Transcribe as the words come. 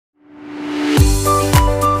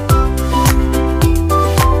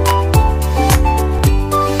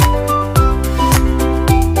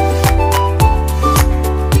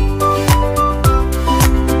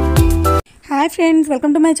Friends,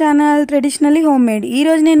 welcome to my channel traditionally home made.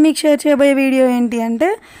 ఈరోజు నేను మీకు షేర్ చేయబోయే వీడియో ఏంటి అంటే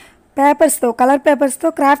పేపర్స్తో, కలర్ పేపర్స్తో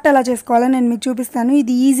క్రాఫ్ట్ ఎలా చేసుకోవాలో నేను మీకు చూపిస్తాను.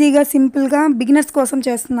 ఇది ఈజీగా, సింపుల్గా బిగినర్స్ కోసం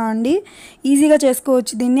చేస్తున్నాను అండి. ఈజీగా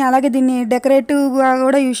చేసుకోవచ్చు దీన్ని. అలాగే దీన్ని డెకరేటివ్గా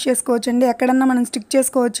కూడా యూజ్ చేసుకోవచ్చు అండి. ఎక్కడన్నా మనం స్టిక్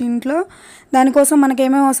చేసుకోవచ్చు ఇంట్లో. దానికోసం మనకు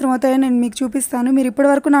ఏమేమి అవసరం అవుతాయో నేను మీకు చూపిస్తాను. మీరు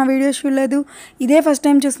ఇప్పటివరకు నా వీడియోస్ చూడలేదు, ఇదే ఫస్ట్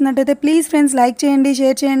టైం చూస్తున్నట్టయితే ప్లీజ్ ఫ్రెండ్స్ లైక్ చేయండి,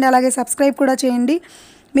 షేర్ చేయండి, అలాగే సబ్స్క్రైబ్ కూడా చేయండి.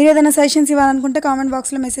 మీరు ఏదైనా సజెషన్స్ ఇవ్వాలనుకుంటే కామెంట్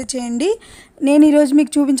బాక్స్లో మెసేజ్ చేయండి. నేను ఈరోజు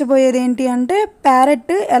మీకు చూపించబోయేది ఏంటి అంటే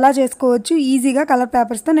ప్యారెట్ ఎలా చేసుకోవచ్చు ఈజీగా కలర్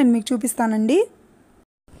పేపర్స్తో నేను మీకు చూపిస్తానండి.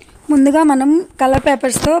 ముందుగా మనం కలర్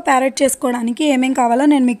పేపర్స్తో ప్యారెట్ చేసుకోవడానికి ఏమేం కావాలో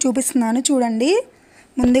నేను మీకు చూపిస్తున్నాను చూడండి.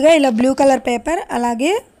 ముందుగా ఇలా బ్లూ కలర్ పేపర్,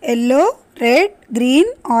 అలాగే yellow, red,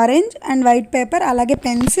 green, orange and white paper, అలాగే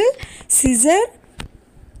పెన్సిల్, సిజర్,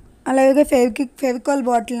 అలాగే ఫెవికాల్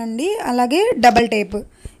బాటిల్ అండి, అలాగే డబల్ టేప్.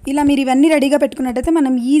 ఇలా మీరు ఇవన్నీ రెడీగా పెట్టుకున్నట్టయితే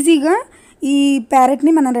మనం ఈజీగా ఈ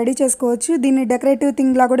ప్యారెట్ని మనం రెడీ చేసుకోవచ్చు. దీన్ని డెకరేటివ్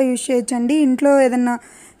థింగ్లా కూడా యూజ్ చేయొచ్చు అండి. ఇంట్లో ఏదన్నా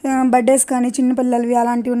బర్త్డేస్ కానీ చిన్నపిల్లలవి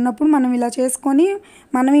అలాంటివి ఉన్నప్పుడు మనం ఇలా చేసుకొని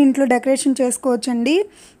మనమే ఇంట్లో డెకరేషన్ చేసుకోవచ్చండి.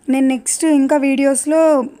 నేను నెక్స్ట్ ఇంకా వీడియోస్లో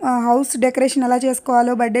హౌస్ డెకరేషన్ ఎలా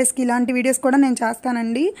చేసుకోవాలో బర్త్డేస్కి ఇలాంటి వీడియోస్ కూడా నేను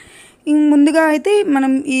చేస్తానండి. ముందుగా అయితే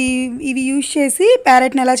మనం ఇవి యూజ్ చేసి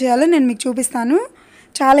ప్యారెట్ని ఎలా చేయాలో నేను మీకు చూపిస్తాను.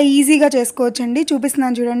 చాలా ఈజీగా చేసుకోవచ్చండి.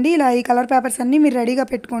 చూపిస్తున్నాను చూడండి. ఇలా ఈ కలర్ పేపర్స్ అన్నీ మీరు రెడీగా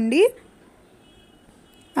పెట్టుకోండి.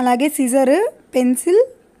 అలాగే సిజర్, పెన్సిల్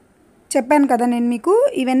చెప్పాను కదా నేను మీకు,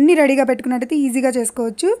 ఇవన్నీ రెడీగా పెట్టుకున్నట్టయితే ఈజీగా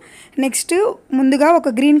చేసుకోవచ్చు. నెక్స్ట్ ముందుగా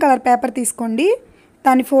ఒక గ్రీన్ కలర్ పేపర్ తీసుకోండి.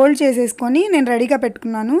 దాన్ని ఫోల్డ్ చేసేసుకొని నేను రెడీగా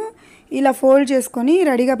పెట్టుకున్నాను. ఇలా ఫోల్డ్ చేసుకొని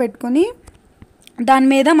రెడీగా పెట్టుకొని దాని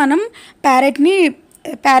మీద మనం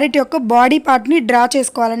ప్యారెట్ యొక్క బాడీ పార్ట్ని డ్రా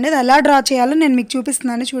చేసుకోవాలండి. అది ఎలా డ్రా చేయాలో నేను మీకు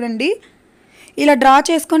చూపిస్తున్నాను చూడండి. ఇలా డ్రా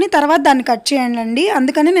చేసుకొని తర్వాత దాన్ని కట్ చేయండి.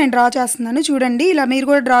 అందుకని నేను డ్రా చేస్తున్నాను చూడండి. ఇలా మీరు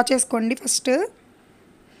కూడా డ్రా చేసుకోండి. ఫస్ట్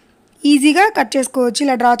ఈజీగా కట్ చేసుకోవచ్చు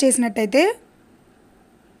ఇలా డ్రా చేసినట్టయితే.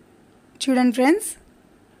 చూడండి ఫ్రెండ్స్,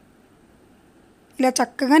 ఇలా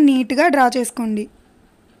చక్కగా నీట్గా డ్రా చేసుకోండి.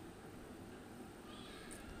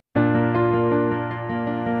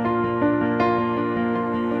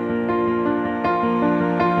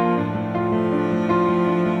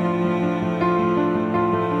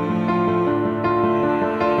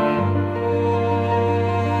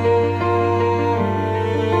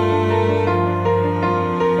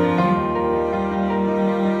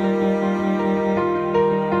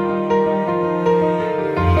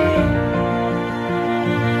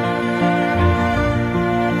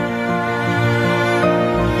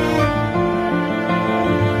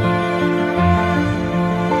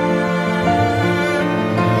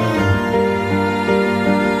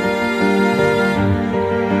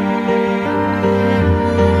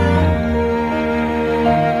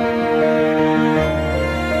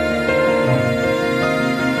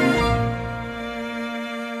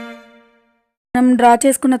 మనం డ్రా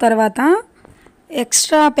చేసుకున్న తర్వాత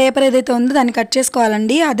ఎక్స్ట్రా పేపర్ ఏదైతే ఉందో దాన్ని కట్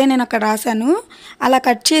చేసుకోవాలండి. అదే నేను అక్కడ రాశాను. అలా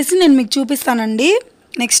కట్ చేసి నేను మీకు చూపిస్తానండి.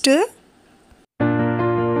 నెక్స్ట్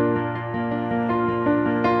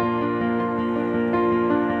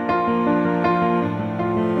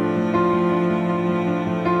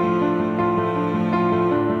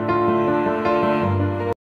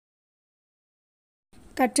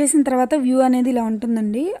కట్ చేసిన తర్వాత వ్యూ అనేది ఇలా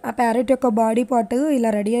ఉంటుందండి. ఆ ప్యారెట్ యొక్క బాడీ పార్ట్ ఇలా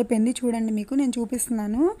రెడీ అయిపోయింది చూడండి. మీకు నేను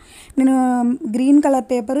చూపిస్తున్నాను. నేను green colour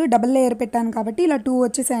paper double layer పెట్టాను కాబట్టి ఇలా 2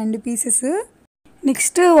 వచ్చేసాయండి పీసెస్.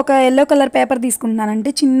 నెక్స్ట్ ఒక ఎల్లో కలర్ పేపర్ తీసుకుంటున్నానంటే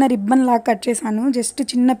చిన్న రిబ్బన్ లాగా కట్ చేశాను. జస్ట్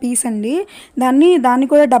చిన్న పీస్ అండి. దాన్ని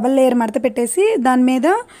కూడా డబల్ లేయర్ మడత పెట్టేసి దాని మీద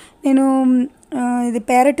నేను ఇది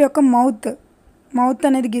ప్యారెట్ యొక్క మౌత్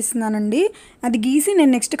అనేది గీస్తున్నానండి. అది గీసి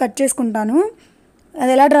నేను నెక్స్ట్ కట్ చేసుకుంటాను.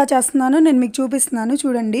 అది ఎలా డ్రా చేస్తున్నానో నేను మీకు చూపిస్తున్నాను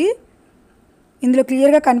చూడండి. ఇందులో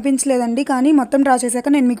క్లియర్గా కనిపించలేదండి, కానీ మొత్తం డ్రా చేశాక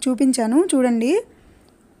నేను మీకు చూపించాను చూడండి.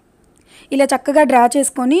 ఇలా చక్కగా డ్రా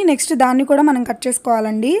చేసుకొని నెక్స్ట్ దాన్ని కూడా మనం కట్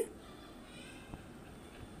చేసుకోవాలండి.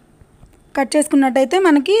 కట్ చేసుకున్నట్టయితే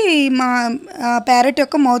మనకి మా ప్యారెట్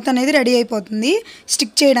యొక్క మౌత్ అనేది రెడీ అయిపోతుంది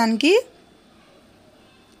స్టిక్ చేయడానికి.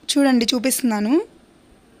 చూడండి చూపిస్తున్నాను.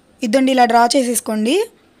 ఇదండి ఇలా డ్రా చేసేసుకోండి.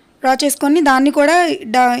 డ్రా చేసుకొని దాన్ని కూడా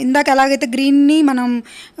ఇందాక ఎలాగైతే గ్రీన్ని మనం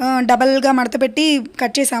డబల్గా మడత పెట్టి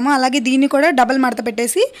కట్ చేసామో అలాగే దీన్ని కూడా డబల్ మడత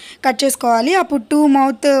పెట్టేసి కట్ చేసుకోవాలి. అప్పుడు 2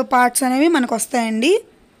 మౌత్ పార్ట్స్ అనేవి మనకు వస్తాయండి.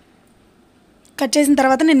 కట్ చేసిన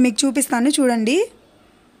తర్వాత నేను మీకు చూపిస్తాను చూడండి.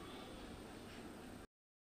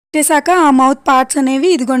 చేశాక ఆ మౌత్ పార్ట్స్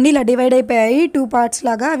అనేవి ఇదిగోండి ఇలా డివైడ్ అయిపోయాయి 2 పార్ట్స్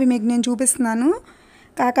లాగా. అవి మీకు నేను చూపిస్తున్నాను.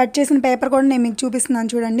 కట్ చేసిన పేపర్ కూడా నేను మీకు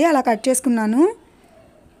చూపిస్తున్నాను చూడండి. అలా కట్ చేసుకున్నాను.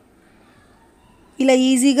 ఇలా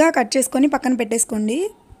ఈజీగా కట్ చేసుకొని పక్కన పెట్టేసుకోండి.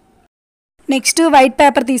 నెక్స్ట్ వైట్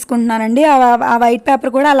పేపర్ తీసుకుంటున్నానండి. ఆ వైట్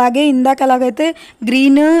పేపర్ కూడా అలాగే ఇందాక ఎలాగైతే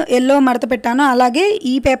గ్రీన్, ఎల్లో మడత పెట్టానో అలాగే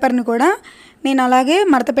ఈ పేపర్ని కూడా నేను అలాగే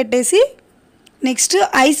మడత పెట్టేసి నెక్స్ట్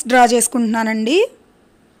ఐస్ డ్రా చేసుకుంటున్నానండి.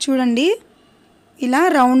 చూడండి, ఇలా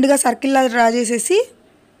రౌండ్గా సర్కిల్లా డ్రా చేసేసి,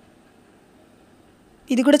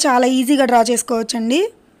 ఇది కూడా చాలా ఈజీగా డ్రా చేసుకోవచ్చండి.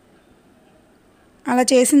 అలా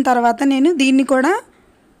చేసిన తర్వాత నేను దీన్ని కూడా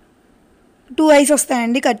 2 ఐస్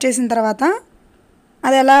వస్తాయండి కట్ చేసిన తర్వాత.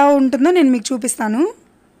 అది ఎలా ఉంటుందో నేను మీకు చూపిస్తాను.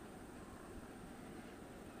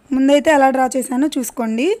 ముందైతే ఎలా డ్రా చేశానో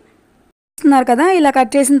చూసుకోండి. చూస్తున్నారు కదా, ఇలా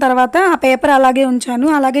కట్ చేసిన తర్వాత ఆ పేపర్ అలాగే ఉంచాను.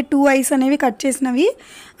 అలాగే 2 ఐస్ అనేవి కట్ చేసినవి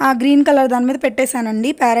ఆ గ్రీన్ కలర్ దాని మీద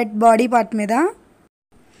పెట్టేశానండి, ప్యారెట్ బాడీ పార్ట్ మీద.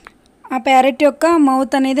 ఆ ప్యారెట్ యొక్క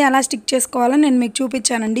మౌత్ అనేది ఎలా స్టిక్ చేసుకోవాలో నేను మీకు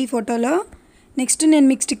చూపించానండి ఈ ఫోటోలో. నెక్స్ట్ నేను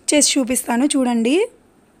మీకు స్టిక్ చేసి చూపిస్తాను. చూడండి,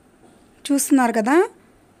 చూస్తున్నారు కదా,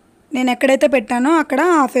 నేను ఎక్కడైతే పెట్టానో అక్కడ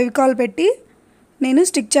ఆ ఫెవికాల్ పెట్టి నేను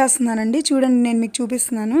స్టిక్ చేస్తున్నానండి. చూడండి, నేను మీకు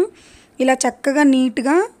చూపిస్తున్నాను. ఇలా చక్కగా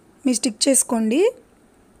నీట్గా మీరు స్టిక్ చేసుకోండి.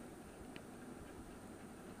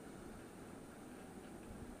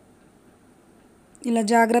 ఇలా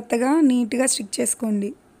జాగ్రత్తగా నీట్గా స్టిక్ చేసుకోండి.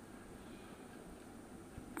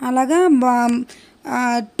 అలాగా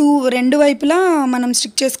రెండు వైపులా మనం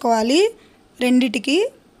స్టిక్ చేసుకోవాలి, రెండిటికి.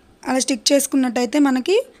 అలా స్టిక్ చేసుకున్నట్టయితే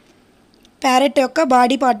మనకి ప్యారెట్ యొక్క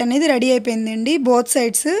బాడీ పార్ట్ అనేది రెడీ అయిపోయిందండి. బోత్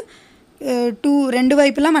సైడ్స్ రెండు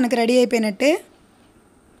వైపులా మనకి రెడీ అయిపోయినట్టే.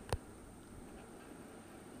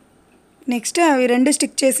 నెక్స్ట్ అవి రెండు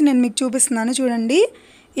స్టిక్ చేసి నేను మీకు చూపిస్తున్నాను. చూడండి,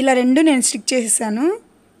 ఇలా రెండు నేను స్టిక్ చేసేసాను.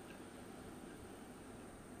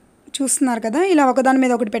 చూస్తున్నారు కదా, ఇలా ఒకదాని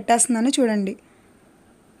మీద ఒకటి పెట్టేస్తున్నాను. చూడండి,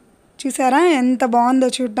 చూసారా ఎంత బాగుందో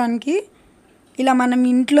చూడటానికి. ఇలా మనం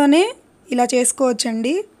ఇంట్లోనే ఇలా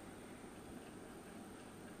చేసుకోవచ్చండి.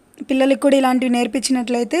 పిల్లలకి కూడా ఇలాంటివి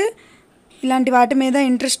నేర్పించినట్లయితే ఇలాంటి వాటి మీద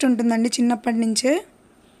ఇంట్రెస్ట్ ఉంటుందండి చిన్నప్పటి నుంచే.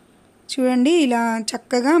 చూడండి, ఇలా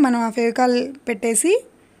చక్కగా మనం ఆ ఫెవికాల్ పెట్టేసి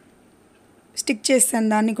స్టిక్ చేస్తాను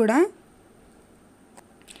దాన్ని కూడా.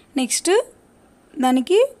 నెక్స్ట్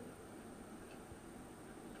దానికి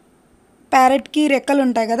ప్యారెట్కి రెక్కలు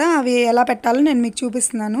ఉంటాయి కదా, అవి ఎలా పెట్టాలో నేను మీకు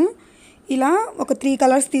చూపిస్తున్నాను. ఇలా ఒక 3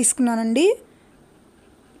 కలర్స్ తీసుకున్నానండి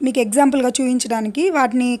మీకు ఎగ్జాంపుల్గా చూపించడానికి.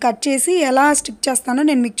 వాటిని కట్ చేసి ఎలా స్టిక్ చేస్తానో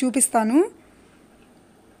నేను మీకు చూపిస్తాను.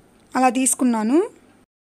 అలా తీసుకున్నాను.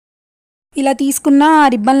 ఇలా తీసుకున్న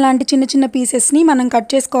రిబ్బన్ లాంటి చిన్న చిన్న పీసెస్ని మనం కట్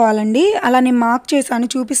చేసుకోవాలండి. అలా నేను మార్క్ చేశాను,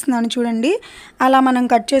 చూపిస్తున్నాను చూడండి. అలా మనం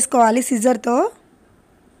కట్ చేసుకోవాలి సిజర్తో.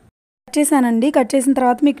 కట్ చేశానండి. కట్ చేసిన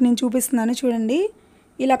తర్వాత మీకు నేను చూపిస్తున్నాను. చూడండి,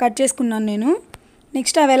 ఇలా కట్ చేసుకున్నాను నేను.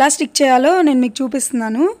 నెక్స్ట్ అవి ఎలా స్టిక్ చేయాలో నేను మీకు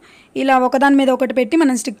చూపిస్తున్నాను. ఇలా ఒకదాని మీద ఒకటి పెట్టి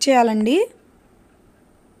మనం స్టిక్ చేయాలండి.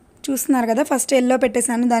 చూస్తున్నారు కదా, ఫస్ట్ ఎల్లో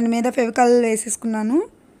పెట్టేశాను, దాని మీద ఫెవికాల్ వేసేసుకున్నాను.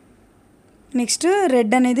 నెక్స్ట్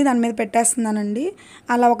రెడ్ అనేది దాని మీద పెట్టేస్తున్నానండి.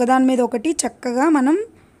 అలా ఒకదాని మీద ఒకటి చక్కగా మనం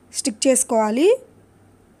స్టిక్ చేసుకోవాలి,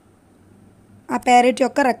 ఆ ప్యారెట్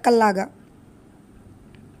యొక్క రెక్కల్లాగా.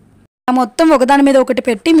 మొత్తం ఒకదాని మీద ఒకటి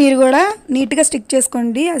పెట్టి మీరు కూడా నీట్గా స్టిక్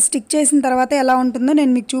చేసుకోండి. అది స్టిక్ చేసిన తర్వాత ఎలా ఉంటుందో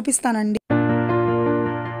నేను మీకు చూపిస్తానండి.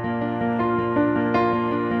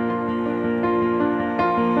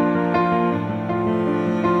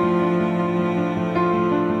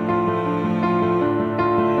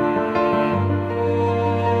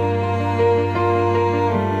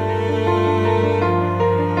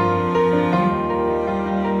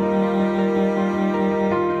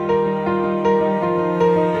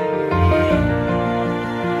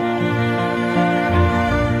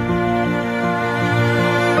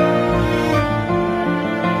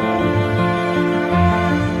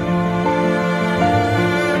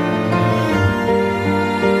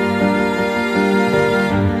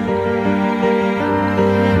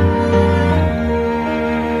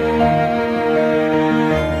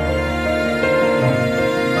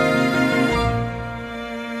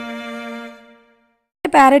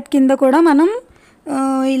 ప్యారెట్ కింద కూడా మనం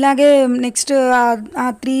ఇలాగే నెక్స్ట్ ఆ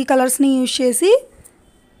 3 కలర్స్ని యూజ్ చేసి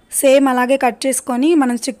సేమ్ అలాగే కట్ చేసుకొని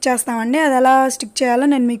మనం స్టిక్ చేస్తామండి. అది ఎలా స్టిక్ చేయాలో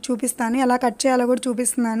నేను మీకు చూపిస్తాను, ఎలా కట్ చేయాలో కూడా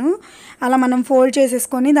చూపిస్తున్నాను. అలా మనం ఫోల్డ్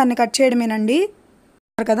చేసేసుకొని దాన్ని కట్ చేయడమేనండి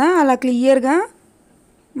కదా. అలా క్లియర్గా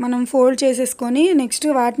మనం ఫోల్డ్ చేసేసుకొని నెక్స్ట్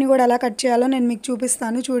వాటిని కూడా ఎలా కట్ చేయాలో నేను మీకు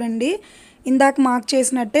చూపిస్తాను. చూడండి, ఇందాక మార్క్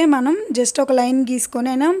చేసినట్టే మనం జస్ట్ ఒక లైన్ గీసుకొని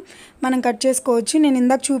అయినా మనం కట్ చేసుకోవచ్చు. నేను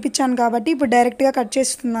ఇందాక చూపించాను కాబట్టి ఇప్పుడు డైరెక్ట్గా కట్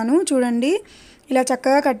చేస్తున్నాను. చూడండి, ఇలా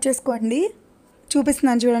చక్కగా కట్ చేసుకోండి.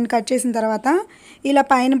 చూపిస్తున్నాను చూడండి. కట్ చేసిన తర్వాత ఇలా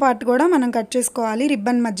పైన పార్ట్ కూడా మనం కట్ చేసుకోవాలి,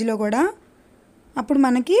 రిబ్బన్ మధ్యలో కూడా. అప్పుడు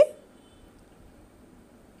మనకి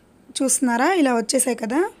చూస్తున్నారా ఇలా వచ్చేసాయి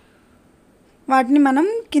కదా, వాటిని మనం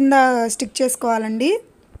కింద స్టిక్ చేసుకోవాలండి.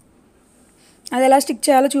 అది ఎలా స్టిక్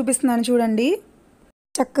చేయాలో చూపిస్తున్నాను చూడండి.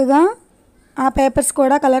 చక్కగా ఆ పేపర్స్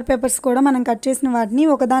కూడా, కలర్ పేపర్స్ కూడా మనం కట్ చేసిన వాటిని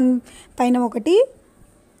ఒకదాని పైన ఒకటి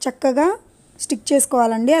చక్కగా స్టిక్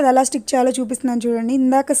చేసుకోవాలండి. అది ఎలా స్టిక్ చేయాలో చూపిస్తున్నాను చూడండి.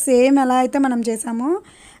 ఇందాక సేమ్ ఎలా అయితే మనం చేసామో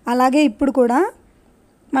అలాగే ఇప్పుడు కూడా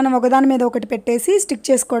మనం ఒకదాని మీద ఒకటి పెట్టేసి స్టిక్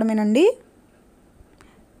చేసుకోవడమేనండి.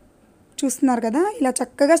 చూస్తున్నారు కదా, ఇలా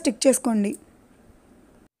చక్కగా స్టిక్ చేసుకోండి.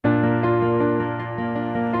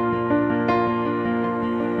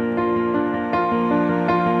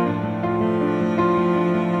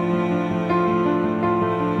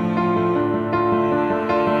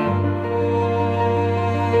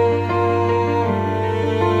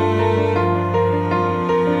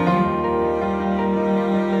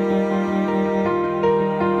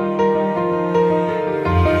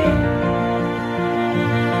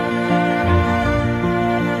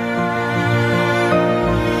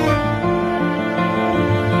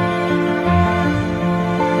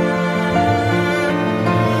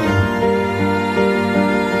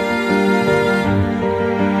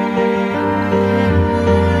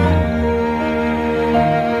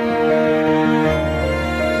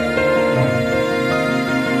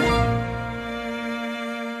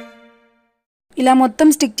 ఇలా మొత్తం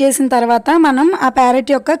స్టిక్ చేసిన తర్వాత మనం ఆ ప్యారెట్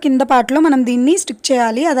యొక్క కింద పార్ట్లో మనం దీన్ని స్టిక్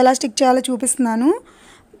చేయాలి. అది ఎలా స్టిక్ చేయాలో చూపిస్తున్నాను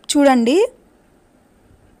చూడండి.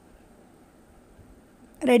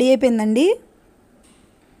 రెడీ అయిపోయిందండి.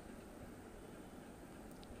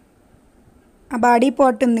 ఆ బాడీ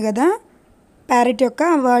పార్ట్ ఉంది కదా ప్యారెట్ యొక్క,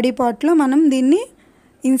 ఆ బాడీ పార్ట్లో మనం దీన్ని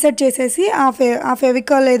ఇన్సర్ట్ చేసేసి ఆ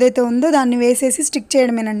ఫెవికాల్ ఏదైతే ఉందో దాన్ని వేసేసి స్టిక్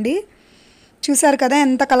చేయడమేనండి. చూసారు కదా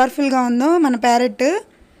ఎంత కలర్ఫుల్గా ఉందో మన ప్యారెట్.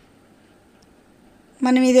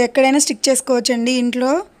 మనం ఇది ఎక్కడైనా స్టిక్ చేసుకోవచ్చండి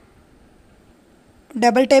ఇంట్లో.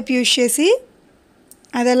 డబల్ టేప్ యూజ్ చేసి,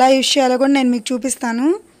 అది ఎలా యూజ్ చేయాలో కూడా నేను మీకు చూపిస్తాను.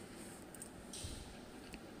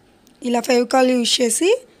 ఇలా ఫెవికాల్ యూజ్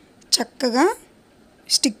చేసి చక్కగా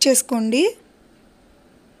స్టిక్ చేసుకోండి.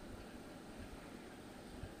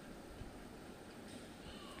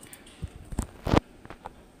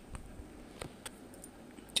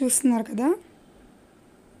 చూస్తున్నారు కదా,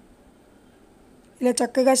 ఇలా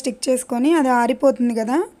చక్కగా స్టిక్ చేసుకొని అది ఆరిపోతుంది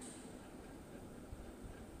కదా.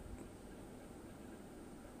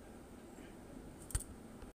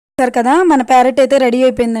 సరే కదా, మన ప్యారెట్ అయితే రెడీ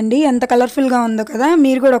అయిపోయిందండి. ఎంత కలర్ఫుల్గా ఉందో కదా.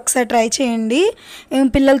 మీరు కూడా ఒకసారి ట్రై చేయండి,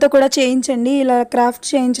 పిల్లలతో కూడా చేయించండి. ఇలా క్రాఫ్ట్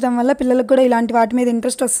చేయించడం వల్ల పిల్లలకు కూడా ఇలాంటి వాటి మీద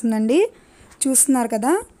ఇంట్రెస్ట్ వస్తుందండి. చూస్తున్నారు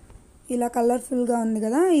కదా, ఇలా కలర్ఫుల్గా ఉంది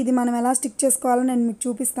కదా. ఇది మనం ఎలా స్టిక్ చేసుకోవాలో నేను మీకు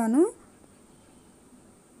చూపిస్తాను.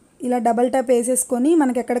 ఇలా డబల్ టాప్ వేసేసుకొని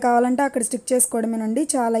మనకి ఎక్కడ కావాలంటే అక్కడ స్టిక్ చేసుకోవడమేనండి.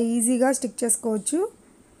 చాలా ఈజీగా స్టిక్ చేసుకోవచ్చు.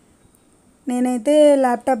 నేనైతే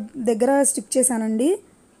ల్యాప్టాప్ దగ్గర స్టిక్ చేశానండి,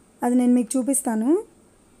 అది నేను మీకు చూపిస్తాను.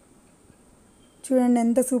 చూడండి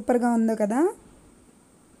ఎంత సూపర్గా ఉందో కదా.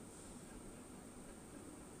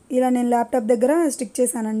 ఇలా నేను ల్యాప్టాప్ దగ్గర స్టిక్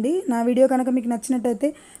చేశానండి. నా వీడియో కనుక మీకు నచ్చినట్టయితే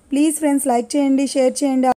ప్లీజ్ ఫ్రెండ్స్ లైక్ చేయండి, షేర్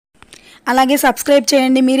చేయండి, అలాగే సబ్స్క్రైబ్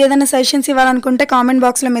చేయండి. మీరు ఏదైనా సజెషన్స్ ఇవ్వాలనుకుంటే కామెంట్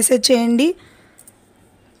బాక్స్లో మెసేజ్ చేయండి.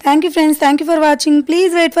 Thank you friends, thank you for watching.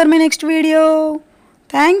 Please wait for my next video.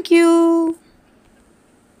 Thank you.